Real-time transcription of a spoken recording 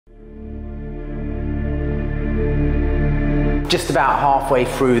just about halfway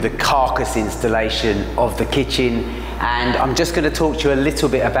through the carcass installation of the kitchen, and I'm just going to talk to you a little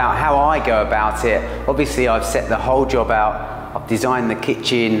bit about how I go about it. Obviously I've set the whole job out, I've designed the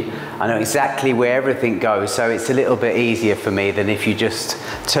kitchen, I know exactly where everything goes, so it's a little bit easier for me than if you just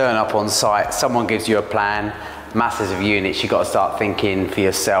turn up on site, someone gives you a plan, masses of units, you've got to start thinking for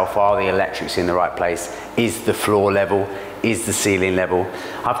yourself, are the electrics in the right place? Is the floor level? Is the ceiling level?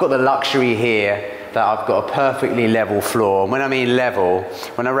 I've got the luxury here that I've got a perfectly level floor. And when I mean level,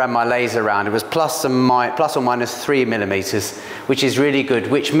 when I ran my laser around, it was plus or minus 3 millimeters, which is really good,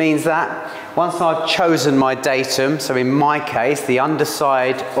 which means that once I've chosen my datum, so in my case, the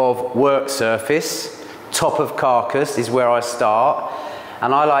underside of work surface, top of carcass is where I start,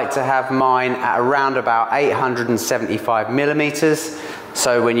 and I like to have mine at around about 875 millimeters.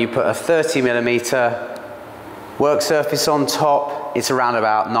 So when you put a 30 millimeter work surface on top, it's around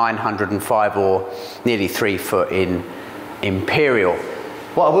about 905 or nearly 3 foot in imperial.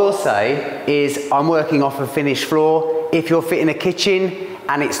 What I will say is I'm working off a finished floor. If you're fitting a kitchen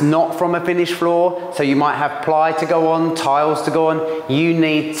and it's not from a finished floor, so you might have ply to go on, tiles to go on, you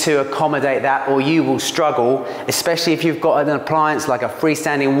need to accommodate that or you will struggle, especially if you've got an appliance like a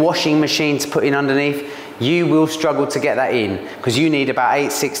freestanding washing machine to put in underneath, you will struggle to get that in because you need about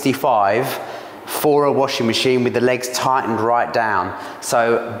 865 for a washing machine with the legs tightened right down.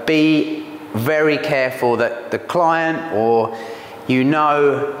 So be very careful that the client or you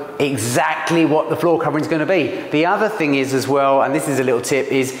know exactly what the floor covering is going to be. The other thing is as well, and this is a little tip,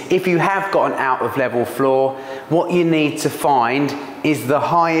 is if you have got an out of level floor, what you need to find is the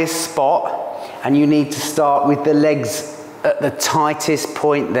highest spot, and you need to start with the legs at the tightest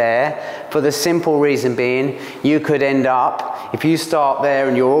point there, for the simple reason being you could end up, if you start there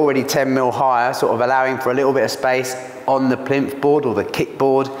and you're already 10 mil higher, sort of allowing for a little bit of space on the plinth board or the kick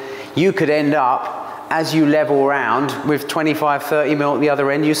board, you could end up as you level around with 25-30 mil at the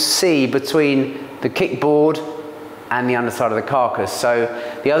other end, you see between the kick board and the underside of the carcass. So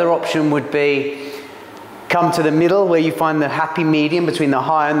the other option would be come to the middle where you find the happy medium between the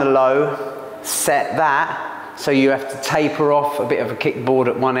high and the low, set that, so you have to taper off a bit of a kickboard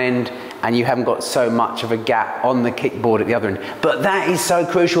at one end and you haven't got so much of a gap on the kickboard at the other end. But that is so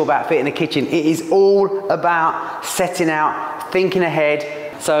crucial about fitting a kitchen. It is all about setting out, thinking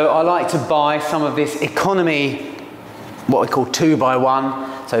ahead. So I like to buy some of this economy, what we call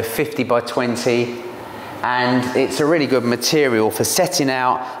 2x1, so 50 by 20. And it's a really good material for setting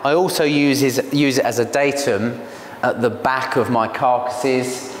out. I also use it as a datum at the back of my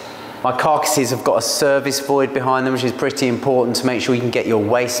carcasses. My carcasses have got a service void behind them, which is pretty important to make sure you can get your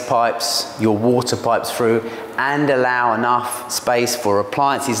waste pipes, your water pipes through, and allow enough space for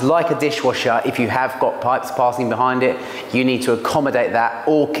appliances like a dishwasher. If you have got pipes passing behind it, you need to accommodate that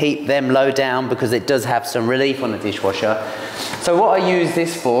or keep them low down because it does have some relief on the dishwasher. So what I use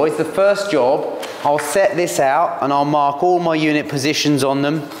this for is the first job, I'll set this out and I'll mark all my unit positions on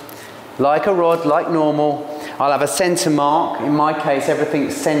them, like a rod, like normal. I'll have a centre mark. In my case,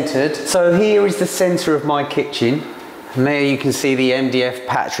 everything's centred. So here is the centre of my kitchen. And there you can see the MDF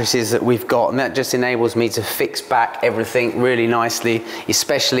mattresses that we've got, and that just enables me to fix back everything really nicely,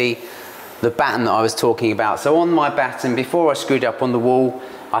 especially the batten that I was talking about. So on my batten, before I screwed up on the wall,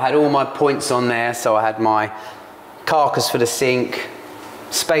 I had all my points on there. So I had my carcass for the sink,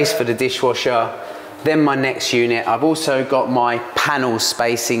 space for the dishwasher, then my next unit. I've also got my panel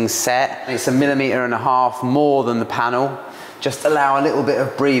spacing set. It's 1.5 millimeters more than the panel. Just allow a little bit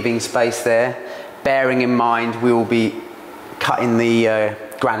of breathing space there. Bearing in mind we will be cutting the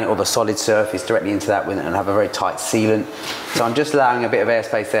granite or the solid surface directly into that and have a very tight sealant. So I'm just allowing a bit of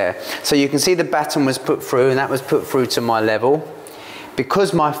airspace there. So you can see the batten was put through, and that was put through to my level.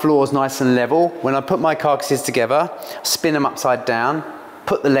 Because my floor is nice and level, when I put my carcasses together, spin them upside down,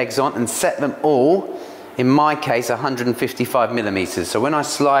 put the legs on and set them all, in my case 155 millimeters. So when I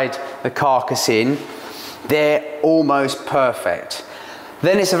slide the carcass in, they're almost perfect.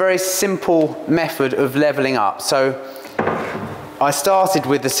 Then it's a very simple method of leveling up. So I started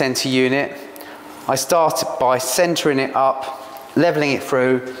with the center unit. I started by centering it up, leveling it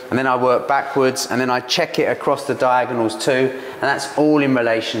through, and then I work backwards, and then I check it across the diagonals too, and that's all in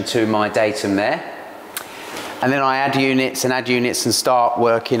relation to my datum there. And then I add units and start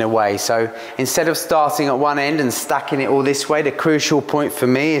working away. So instead of starting at one end and stacking it all this way, the crucial point for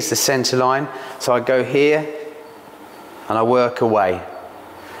me is the center line. So I go here and I work away.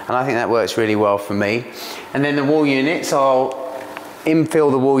 And I think that works really well for me. And then the wall units, I'll infill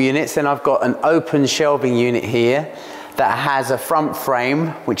the wall units. Then I've got an open shelving unit here that has a front frame,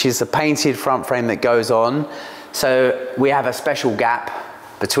 which is a painted front frame that goes on. So we have a special gap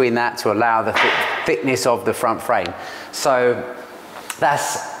between that to allow the thickness of the front frame. So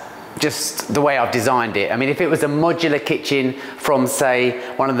that's just the way I've designed it. I mean, if it was a modular kitchen from, say,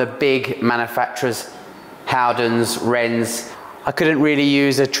 one of the big manufacturers, Howdens, Wrens, I couldn't really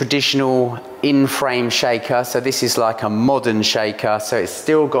use a traditional in-frame shaker, so this is like a modern shaker, so it's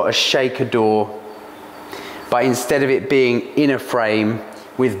still got a shaker door, but instead of it being in a frame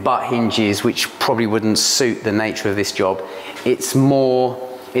with butt hinges, which probably wouldn't suit the nature of this job, it's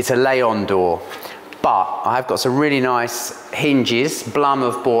a lay-on door. But I have got some really nice hinges. Blum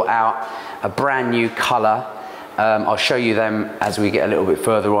have brought out a brand new colour. I'll show you them as we get a little bit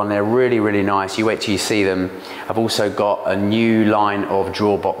further on. They're really, really nice. You wait till you see them. I've also got a new line of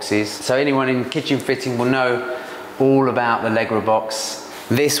drawer boxes. So anyone in kitchen fitting will know all about the Legra box.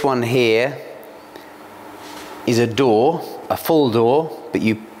 This one here is a door, a full door, but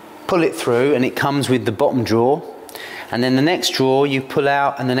you pull it through and it comes with the bottom drawer. And then the next drawer you pull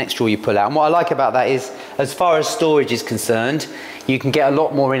out, and the next drawer you pull out. And what I like about that is, as far as storage is concerned, you can get a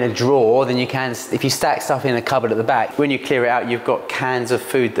lot more in a drawer than you can if you stack stuff in a cupboard at the back. When you clear it out, you've got cans of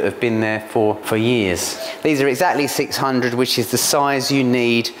food that have been there for years. These are exactly 600, which is the size you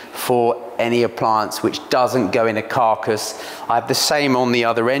need for any appliance which doesn't go in a carcass. I have the same on the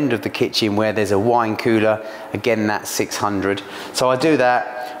other end of the kitchen where there's a wine cooler. Again, that's 600. So I do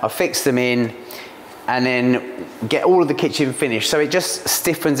that, I fix them in, and then get all of the kitchen finished. So it just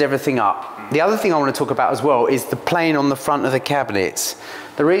stiffens everything up. The other thing I want to talk about as well is the plane on the front of the cabinets.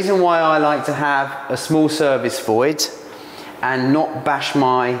 The reason why I like to have a small service void and not bash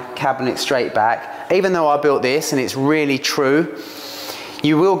my cabinet straight back, even though I built this and it's really true,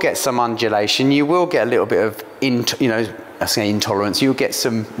 you will get some undulation, you will get a little bit of, I say intolerance, you'll get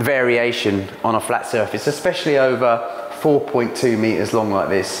some variation on a flat surface, especially over 4.2 meters long like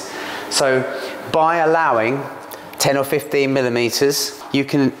this. So by allowing 10 or 15 millimeters, you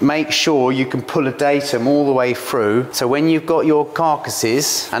can make sure you can pull a datum all the way through. So when you've got your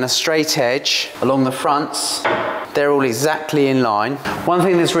carcasses and a straight edge along the fronts, they're all exactly in line. One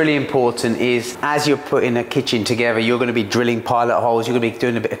thing that's really important is, as you're putting a kitchen together, you're going to be drilling pilot holes, you're going to be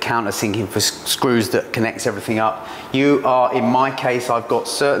doing a bit of countersinking for screws that connects everything up. You are, in my case, I've got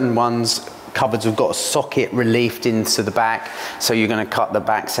certain cupboards have got a socket reliefed into the back, so you're going to cut the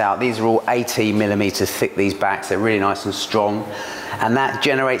backs out. These are all 18 millimeters thick, these backs. They're really nice and strong, and that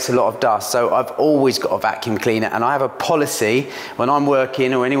generates a lot of dust. So I've always got a vacuum cleaner, and I have a policy when I'm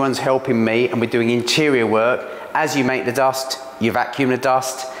working or anyone's helping me and we're doing interior work, as you make the dust, you vacuum the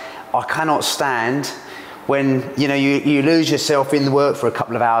dust. I cannot stand when you lose yourself in the work for a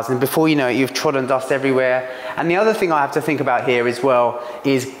couple of hours, and before you know it, you've trodden dust everywhere. And the other thing I have to think about here as well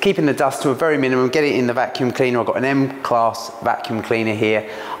is keeping the dust to a very minimum, get it in the vacuum cleaner. I've got an M-class vacuum cleaner here.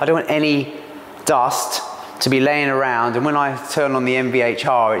 I don't want any dust to be laying around, and when I turn on the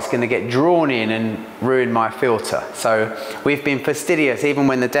MVHR, it's going to get drawn in and ruin my filter. So we've been fastidious, even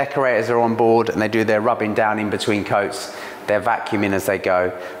when the decorators are on board and they do their rubbing down in between coats, they're vacuuming as they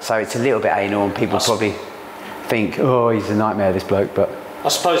go. So it's a little bit anal, and people probably think, oh, he's a nightmare, this bloke. But I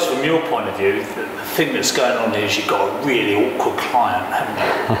suppose from your point of view, the thing that's going on here is you've got a really awkward client,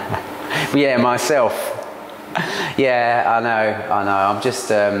 haven't you? Yeah, myself. Yeah, I know. I'm just,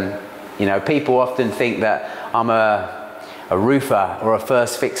 people often think that I'm a roofer or a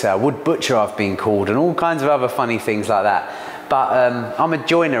first fixer, wood butcher I've been called, and all kinds of other funny things like that. But I'm a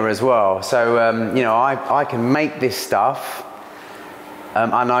joiner as well, so I can make this stuff.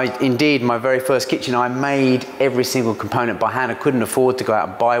 And indeed, my very first kitchen, I made every single component by hand. I couldn't afford to go out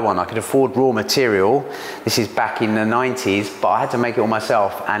and buy one. I could afford raw material. This is back in the 90s, but I had to make it all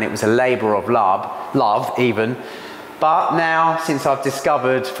myself, and it was a labor of love even. But now, since I've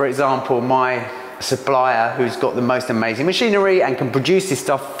discovered, for example, my supplier who's got the most amazing machinery and can produce this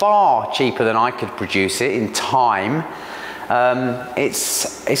stuff far cheaper than I could produce it in time,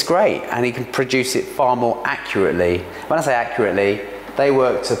 it's great, and he can produce it far more accurately. When I say accurately, they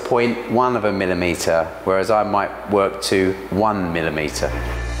work to 0.1 of a millimeter, whereas I might work to 1 millimeter.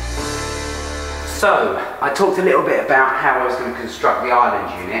 So, I talked a little bit about how I was going to construct the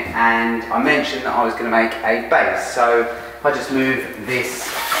island unit, and I mentioned that I was going to make a base. So, if I just move this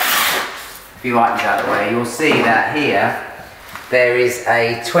few items out of the way, you'll see that here there is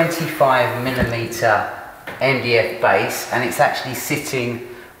a 25 millimeter MDF base, and it's actually sitting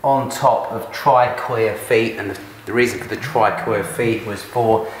on top of tricoya feet. And the reason for the tricoya feet was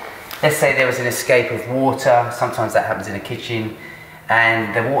for, let's say there was an escape of water. Sometimes that happens in a kitchen,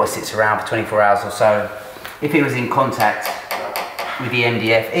 and the water sits around for 24 hours or so. If it was in contact with the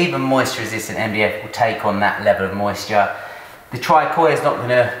MDF, even moisture resistant MDF will take on that level of moisture. The tricoya is not going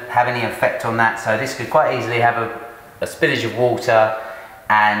to have any effect on that, so this could quite easily have a spillage of water,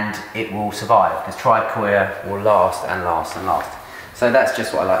 and it will survive. The tricoya will last and last and last. So that's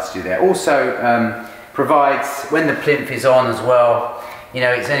just what I like to do there. Also provides, when the plinth is on as well, you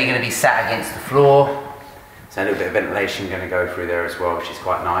know, it's only going to be sat against the floor, so a little bit of ventilation going to go through there as well, which is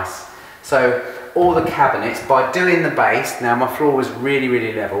quite nice. So all the cabinets, by doing the base, now my floor was really,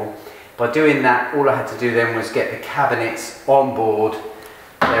 really level, by doing that, all I had to do then was get the cabinets on board.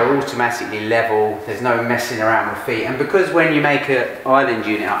 They're automatically level, there's no messing around with feet. And because when you make an island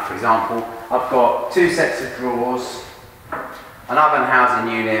unit up, for example, I've got 2 sets of drawers, an oven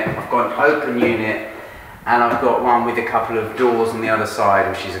housing unit, I've got an open unit, and I've got one with a couple of doors on the other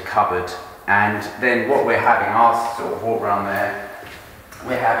side, which is a cupboard. And then what we're having, I'll sort of walk around there,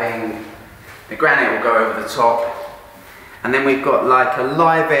 we're having, the granite will go over the top, and then we've got like a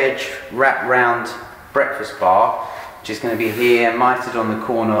live edge wrap round breakfast bar, which is going to be here, mitered on the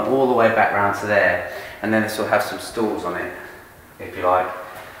corner, all the way back round to there. And then this will have some stools on it, if you like.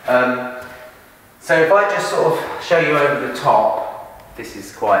 So if I just sort of show you over the top, this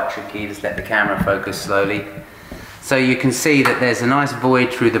is quite tricky, just let the camera focus slowly. So you can see that there's a nice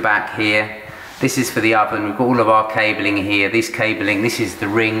void through the back here. This is for the oven, we've got all of our cabling here. This cabling, this is the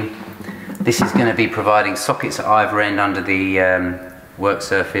ring. This is going to be providing sockets at either end under the work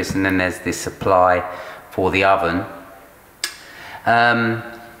surface, and then there's this supply for the oven.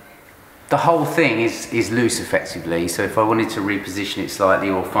 The whole thing is loose effectively, so if I wanted to reposition it slightly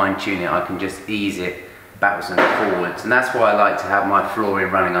or fine tune it, I can just ease it backwards and forwards. And that's why I like to have my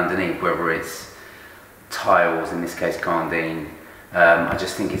flooring running underneath, whether it's tiles, in this case Cardine. I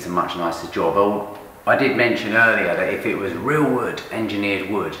just think it's a much nicer job. I did mention earlier that if it was real wood, engineered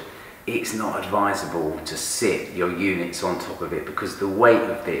wood, it's not advisable to sit your units on top of it, because the weight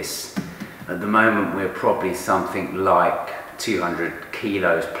of this, at the moment we're probably something like 200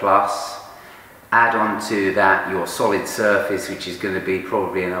 kilos plus. Add on to that your solid surface, which is going to be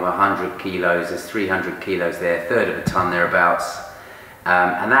probably another 100 kilos, there's 300 kilos there, 1/3 of a ton thereabouts.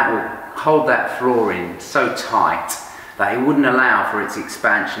 And that will hold that flooring so tight that it wouldn't allow for its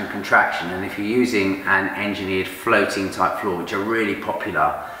expansion and contraction. And if you're using an engineered floating type floor, which are really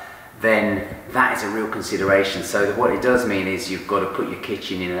popular, then that is a real consideration. So what it does mean is you've got to put your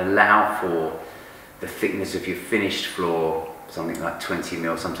kitchen in and allow for the thickness of your finished floor, something like 20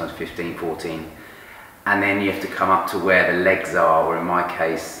 mil, sometimes 15, 14. And then you have to come up to where the legs are, or in my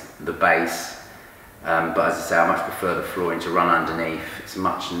case, the base. But as I say, I much prefer the flooring to run underneath. It's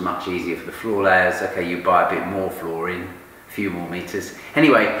much easier for the floor layers. Okay, you buy a bit more flooring, a few more meters.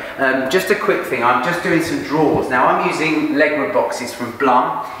 Anyway, just a quick thing, I'm just doing some drawers. Now I'm using Legra boxes from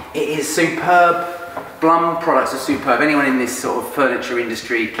Blum. It is superb. Blum products are superb. Anyone in this sort of furniture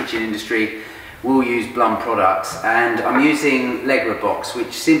industry, kitchen industry, will use Blum products. And I'm using Legra box,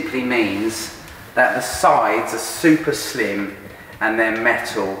 which simply means that the sides are super slim and they're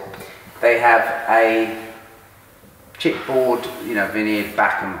metal. They have a chipboard, you know, veneered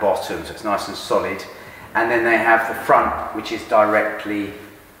back and bottom, so it's nice and solid. And then they have the front, which is directly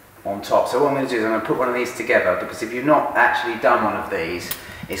on top. So what I'm going to do is I'm going to put one of these together, because if you've not actually done one of these,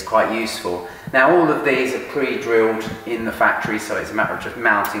 it's quite useful. Now all of these are pre-drilled in the factory, so it's a matter of just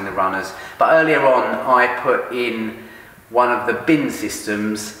mounting the runners. But earlier on I put in one of the bin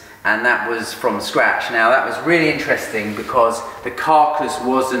systems, and that was from scratch. Now that was really interesting because the carcass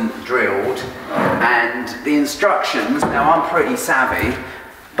wasn't drilled, and the instructions, now I'm pretty savvy,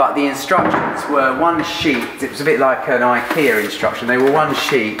 but the instructions were one sheet. It was a bit like an IKEA instruction. They were one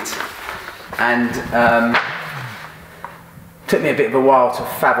sheet, and took me a bit of a while to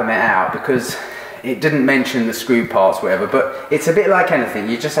fathom it out, because it didn't mention the screw parts, whatever, but it's a bit like anything.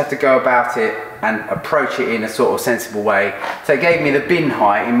 You just have to go about it and approach it in a sort of sensible way. So it gave me the bin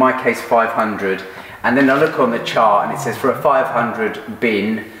height, in my case 500, and then I look on the chart and it says for a 500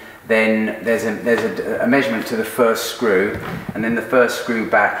 bin, then there's a measurement to the first screw, and then the first screw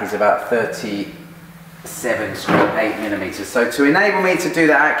back is about 37/8 millimeters. So to enable me to do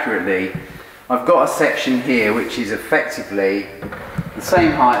that accurately, I've got a section here which is effectively the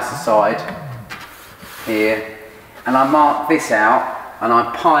same height as the side here, and I marked this out and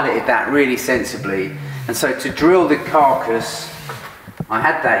I piloted that really sensibly. And so to drill the carcass, I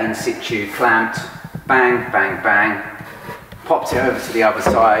had that in situ clamped, bang, bang, bang, popped it over to the other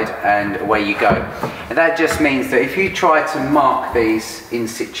side, and away you go. And that just means that if you try to mark these in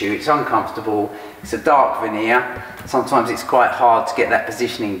situ, it's uncomfortable, it's a dark veneer, sometimes it's quite hard to get that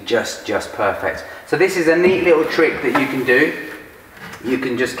positioning just perfect. So this is a neat little trick that you can do. You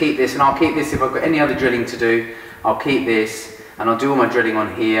can just keep this, and I'll keep this if I've got any other drilling to do. I'll keep this and I'll do all my drilling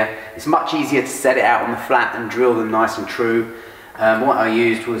on here. It's much easier to set it out on the flat and drill them nice and true. What I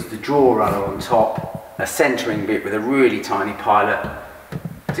used was the draw runner on top, a centering bit with a really tiny pilot,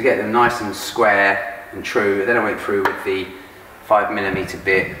 to get them nice and square and true. Then I went through with the 5mm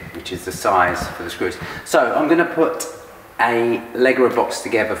bit, which is the size for the screws. So I'm going to put a Leggerer box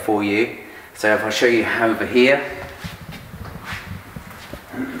together for you. So if I show you over here,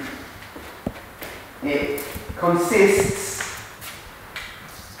 it consists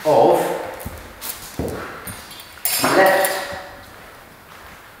of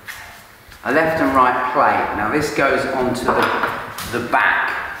a left and right plate. Now this goes onto the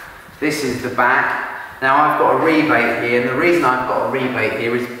back. This is the back. Now I've got a rebate here, and the reason I've got a rebate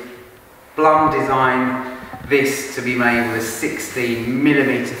here is Blum designed this to be made with a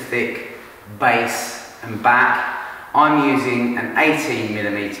 16mm thick base and back. I'm using an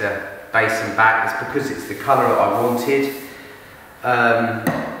 18mm base and back. That's because it's the colour that I wanted.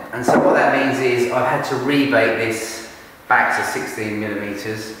 And so what that means is I've had to rebate this back to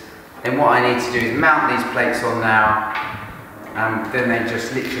 16mm. Then what I need to do is mount these plates on now, and then they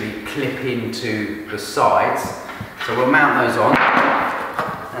just literally clip into the sides. So we'll mount those on.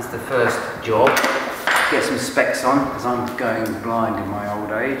 That's the first job. Get some specs on, because I'm going blind in my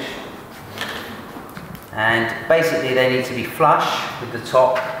old age. And basically they need to be flush with the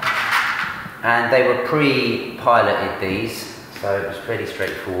top, and they were pre-piloted these, so it was pretty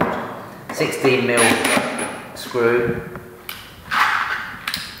straightforward. 16mm screw.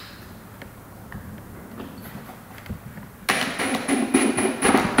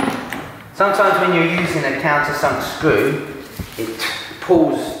 Sometimes when you're using a countersunk screw, it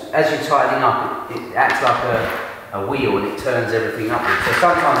pulls, as you're tightening up, it acts like a wheel and it turns everything upwards. So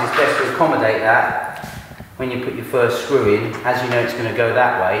sometimes it's best to accommodate that when you put your first screw in. As you know it's going to go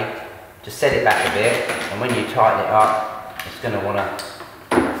that way, just set it back a bit, and when you tighten it up, it's going to want to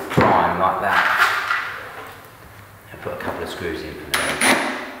prime like that. And put a couple of screws in for there.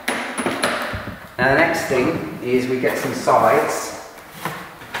 Now the next thing is we get some sides.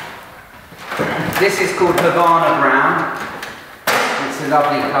 This is called Havana Brown. It's a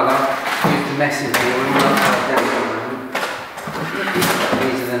lovely colour. Used to mess with me.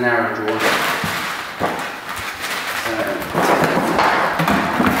 These are the narrow drawers.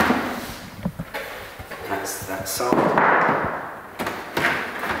 That's that side.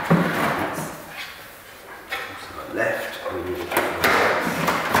 That's also the left.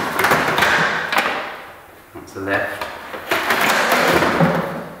 That's the left.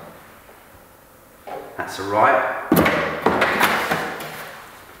 That's the right.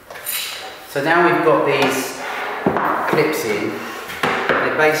 So now we've got these clips in.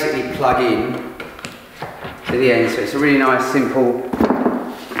 They basically plug in to the end. So it's a really nice, simple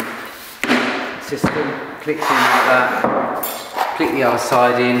system. Clicks in like that. Click the other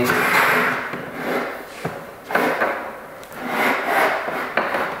side in.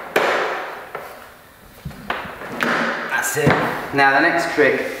 That's it. Now the next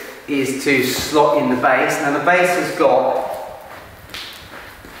trick is to slot in the base. Now the base has got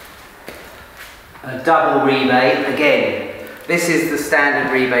a double rebate. Again, this is the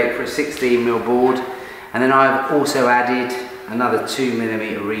standard rebate for a 16mm board, and then I've also added another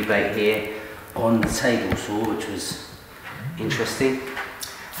 2mm rebate here on the table saw, which was interesting.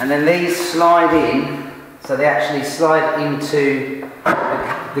 And then these slide in, so they actually slide into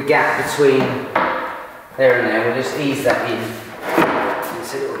the gap between there and there. We'll just ease that in.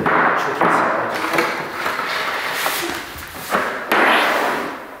 It's a little bit tricky side.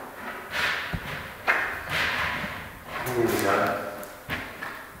 There we go.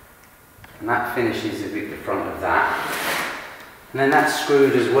 And that finishes a bit the front of that. And then that's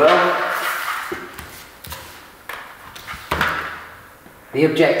screwed as well. The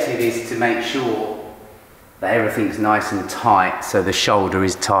objective is to make sure that everything's nice and tight, so the shoulder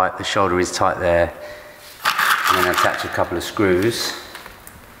is tight there, and then attach a couple of screws.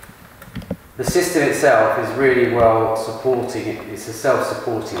 The system itself is really well supporting. It's a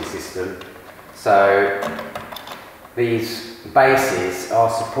self-supporting system, so these bases are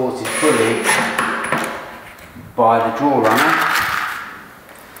supported fully by the draw runner.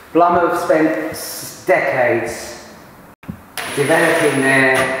 Blum have spent decades developing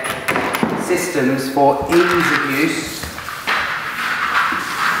their systems for ease of use,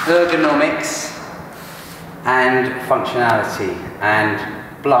 ergonomics and functionality,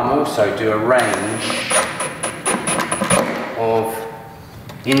 and Blum also do a range of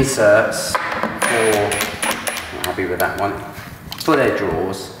inserts for, I'm happy with that one, for their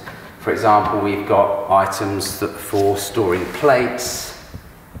drawers. For example, we've got items that for storing plates,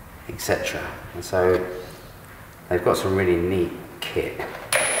 etc. And so they've got some really neat kit.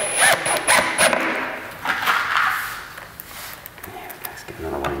 Let's get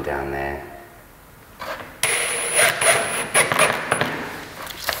another one down there.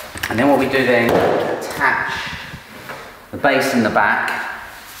 And then what we do then, attach the base and the back.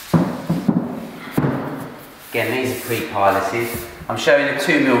 Again, these are pre-piloted. I'm showing a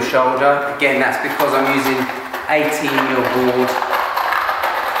 2mm shoulder. Again, that's because I'm using 18mm board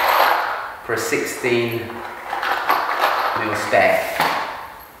for a 16mm spec.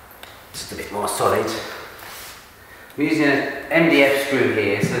 Just a bit more solid. I'm using an MDF screw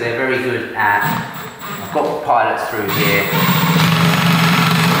here, so they're very good at, I've got pilots through here.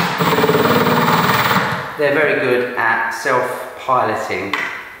 They're very good at self-piloting.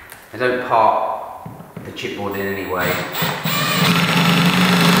 They don't part the chipboard in any way.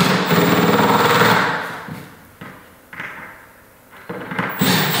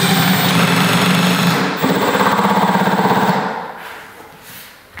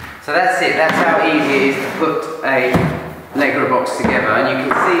 So that's it, that's how easy it is to put a Lego box together, and you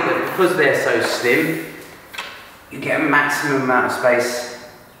can see that because they're so slim, you get a maximum amount of space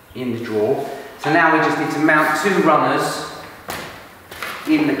in the drawer. So now we just need to mount 2 runners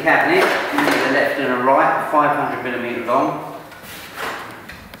in the cabinet, the left and the right, 500mm long.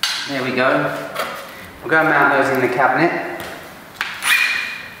 There we go. We'll go and mount those in the cabinet.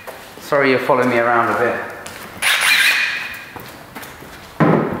 Sorry you're following me around a bit.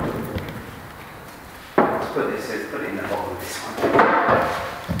 Put it in the bottom of this one.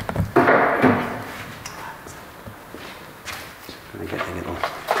 Just going to get a little.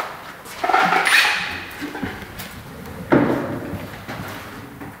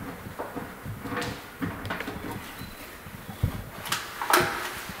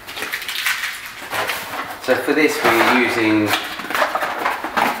 So for this we're using,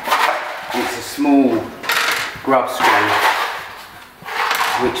 it's a small grub screw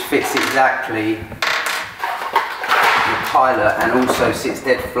which fits exactly pilot and also sits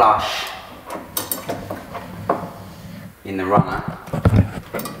dead flush in the runner.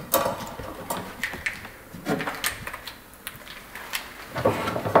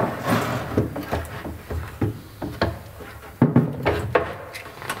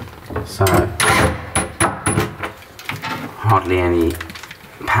 So hardly any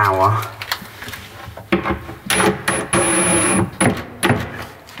power.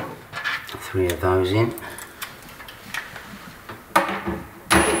 Three of those in.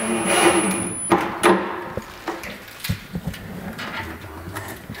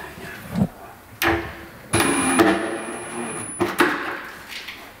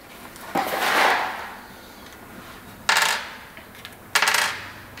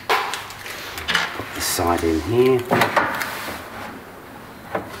 Side in here.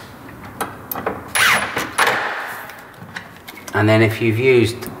 And then if you've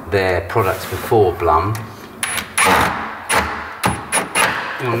used their products before, Blum,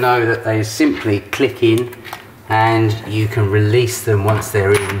 you'll know that they simply click in and you can release them once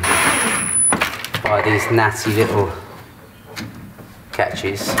they're in by these natty little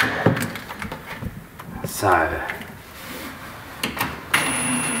catches. So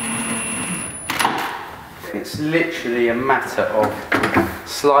it's literally a matter of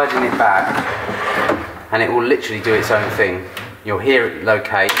sliding it back and it will literally do its own thing. You'll hear it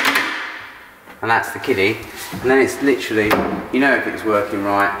locate, and that's the kiddie, and then it's literally, you know if it's working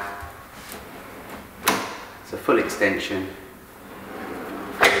right. It's a full extension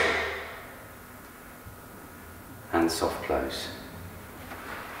and soft close.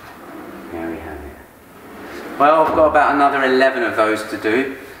 There we have it. Well, I've got about another 11 of those to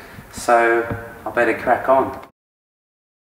do, so I better crack on.